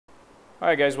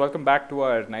Alright guys, welcome back to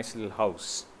our nice little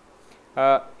house.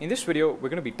 In this video, we're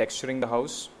going to be texturing the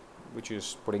house, which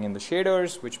is putting in the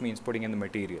shaders, which means putting in the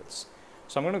materials.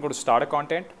 So I'm going to go to starter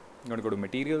content, I'm going to go to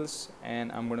materials,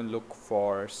 and I'm going to look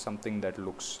for something that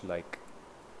looks like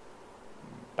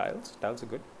tiles. Tiles are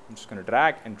good. I'm just going to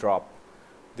drag and drop.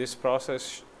 This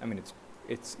process, I mean,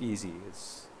 it's easy,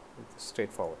 it's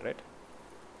straightforward, right?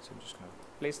 So I'm just going to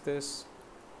place this.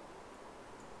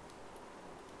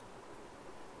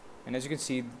 And as you can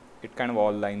see, it kind of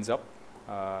all lines up.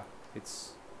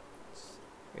 It's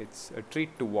a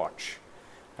treat to watch.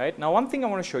 Right now, one thing I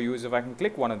want to show you is if I can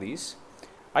click one of these,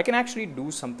 I can actually do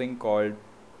something called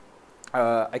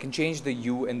I can change the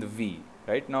U and the V.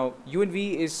 Right now, U and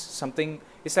V is something.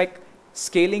 It's like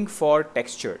scaling for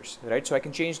textures. Right, so I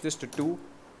can change this to 2,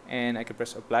 and I can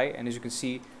press apply. And as you can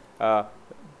see, the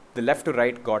left to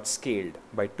right got scaled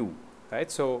by 2. Right,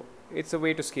 so it's a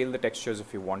way to scale the textures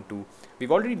if you want to.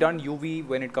 We've already done UV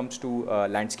when it comes to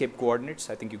landscape coordinates.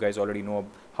 I think you guys already know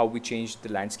how we changed the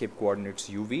landscape coordinates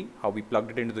UV, how we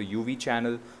plugged it into the UV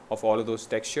channel of all of those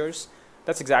textures.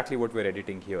 That's exactly what we're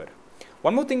editing here.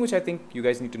 One more thing which I think you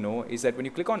guys need to know is that when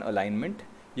you click on alignment,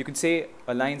 you can say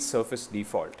align surface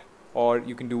default, or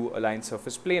you can do align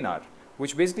surface planar,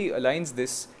 which basically aligns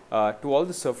this to all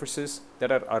the surfaces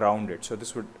that are around it. So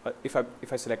this would, if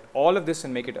I select all of this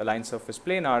and make it align surface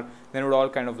planar, then it would all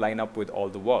kind of line up with all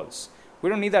the walls. We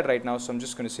don't need that right now, so I'm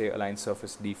just going to say align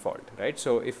surface default, right?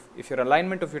 So if your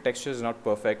alignment of your texture is not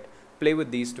perfect, play with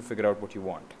these to figure out what you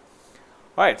want.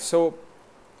 All right, so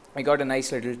I got a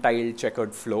nice little tile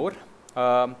checkered floor,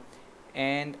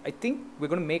 and I think I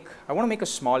want to make a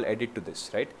small edit to this,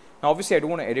 right? Now, obviously, I don't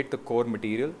want to edit the core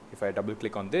material. If I double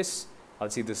click on this, I'll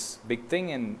see this big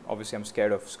thing, and obviously I'm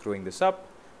scared of screwing this up.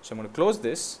 So I'm going to close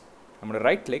this, I'm going to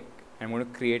right click, and I'm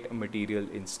going to create a material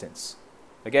instance.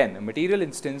 Again, a material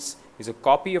instance is a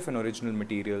copy of an original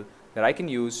material that I can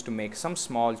use to make some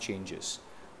small changes.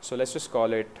 So let's just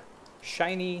call it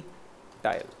shiny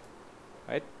tile,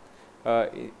 right?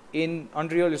 In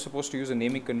Unreal, you're supposed to use a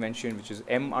naming convention, which is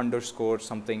M underscore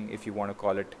something if you want to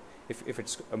call it, if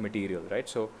it's a material, right?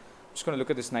 So I'm just going to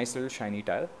look at this nice little shiny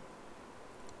tile.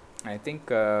 I think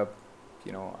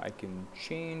you know, I can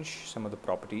change some of the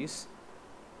properties.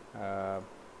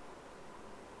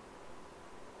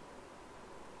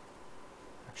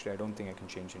 Actually, I don't think I can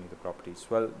change any of the properties.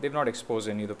 Well, they've not exposed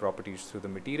any of the properties through the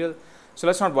material, so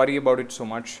let's not worry about it so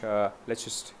much. Let's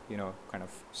just, you know, kind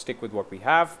of stick with what we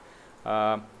have.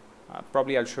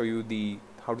 Probably I'll show you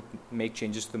how to make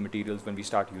changes to the materials when we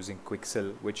start using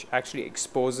Quixel, which actually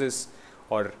exposes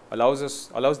or allows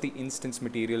the instance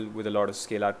material with a lot of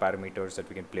scalar parameters that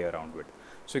we can play around with.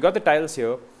 So we got the tiles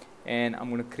here, and I'm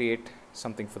going to create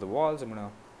something for the walls. I'm going to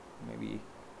maybe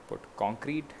put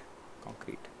concrete.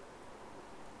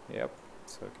 Yep.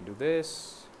 So I can do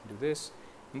this,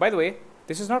 And by the way,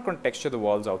 this is not going to texture the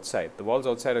walls outside. The walls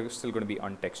outside are still going to be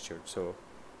untextured. So,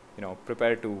 you know,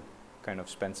 prepare to kind of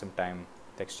spend some time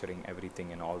texturing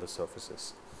everything and all the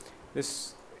surfaces.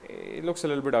 It looks a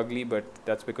little bit ugly, but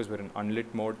that's because we're in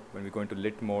unlit mode. When we go into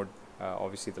lit mode,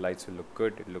 obviously the lights will look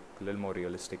good. It'll look a little more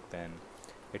realistic than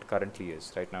it currently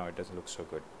is. Right now it doesn't look so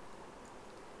good.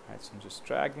 Right, so I'm just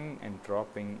dragging and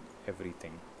dropping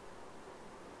everything.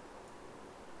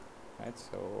 Right,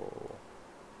 so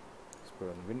let's put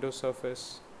it on the window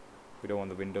surface. We don't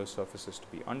want the window surfaces to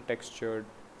be untextured.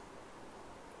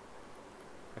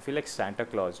 I feel like Santa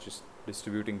Claus just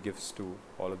distributing gifts to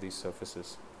all of these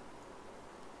surfaces.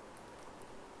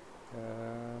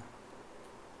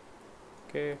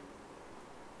 Okay.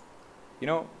 You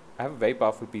know, I have a very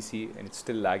powerful PC and it's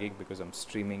still lagging because I'm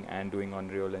streaming and doing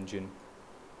Unreal Engine.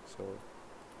 So,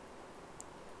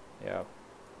 yeah,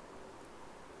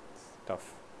 it's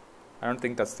tough. I don't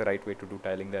think that's the right way to do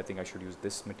tiling there. I think I should use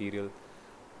this material.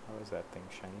 How is that thing?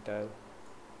 Shiny tile.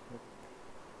 Yep.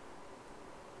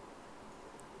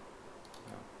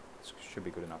 No, this should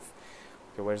be good enough.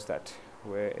 Okay, where's that?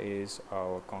 Where is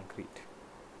our concrete?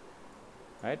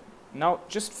 Right, now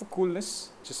just for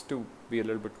coolness, just to be a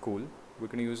little bit cool, we're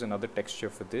going to use another texture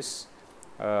for this.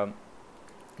 The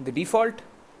default,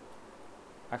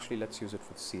 actually let's use it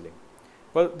for the ceiling.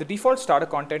 Well, the default starter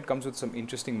content comes with some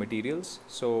interesting materials.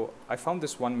 So I found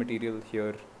this one material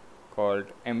here called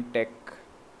MTech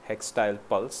Hextile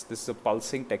Pulse. This is a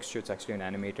pulsing texture. It's actually an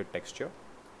animated texture.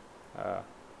 As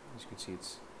you can see,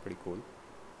 it's pretty cool.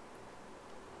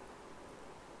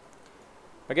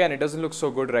 Again, it doesn't look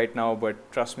so good right now, but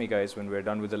trust me guys, when we're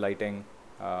done with the lighting,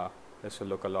 this will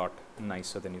look a lot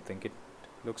nicer than you think it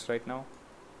looks right now.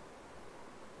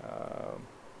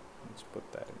 Let's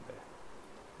put that in there.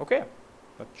 Okay,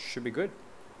 that should be good.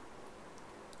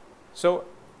 So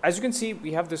as you can see,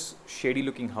 we have this shady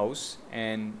looking house,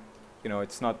 and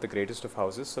it's not the greatest of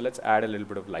houses. So let's add a little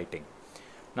bit of lighting.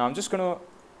 Now I'm just gonna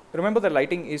remember the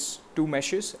lighting is 2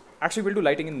 meshes. Actually, we'll do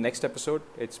lighting in the next episode.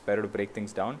 It's better to break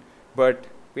things down. But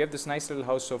we have this nice little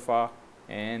house so far,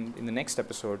 and in the next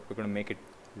episode, we're gonna make it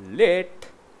lit.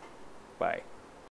 Bye.